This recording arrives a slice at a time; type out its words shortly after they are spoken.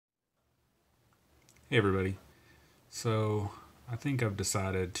Hey everybody. So I think I've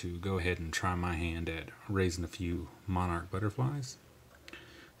decided to go ahead and try my hand at raising a few monarch butterflies.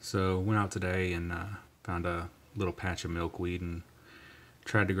 So went out today and found a little patch of milkweed and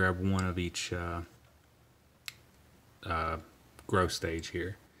tried to grab one of each growth stage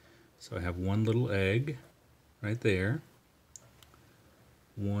here. So I have one little egg right there,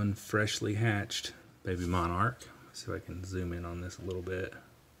 one freshly hatched baby monarch. Let's see if I can zoom in on this a little bit.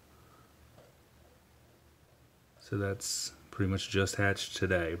 So that's pretty much just hatched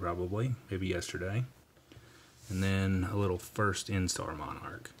today, probably, maybe yesterday. And then a little first instar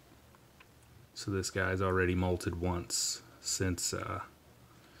monarch. So this guy's already molted once since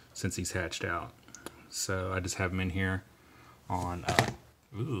he's hatched out. So I just have him in here on,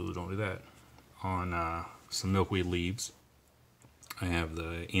 ooh, don't do that, on some milkweed leaves. I have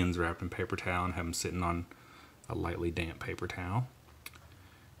the ends wrapped in paper towel and have them sitting on a lightly damp paper towel.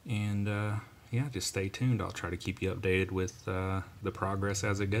 And yeah, just stay tuned. I'll try to keep you updated with the progress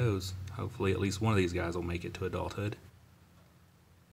as it goes. Hopefully at least one of these guys will make it to adulthood.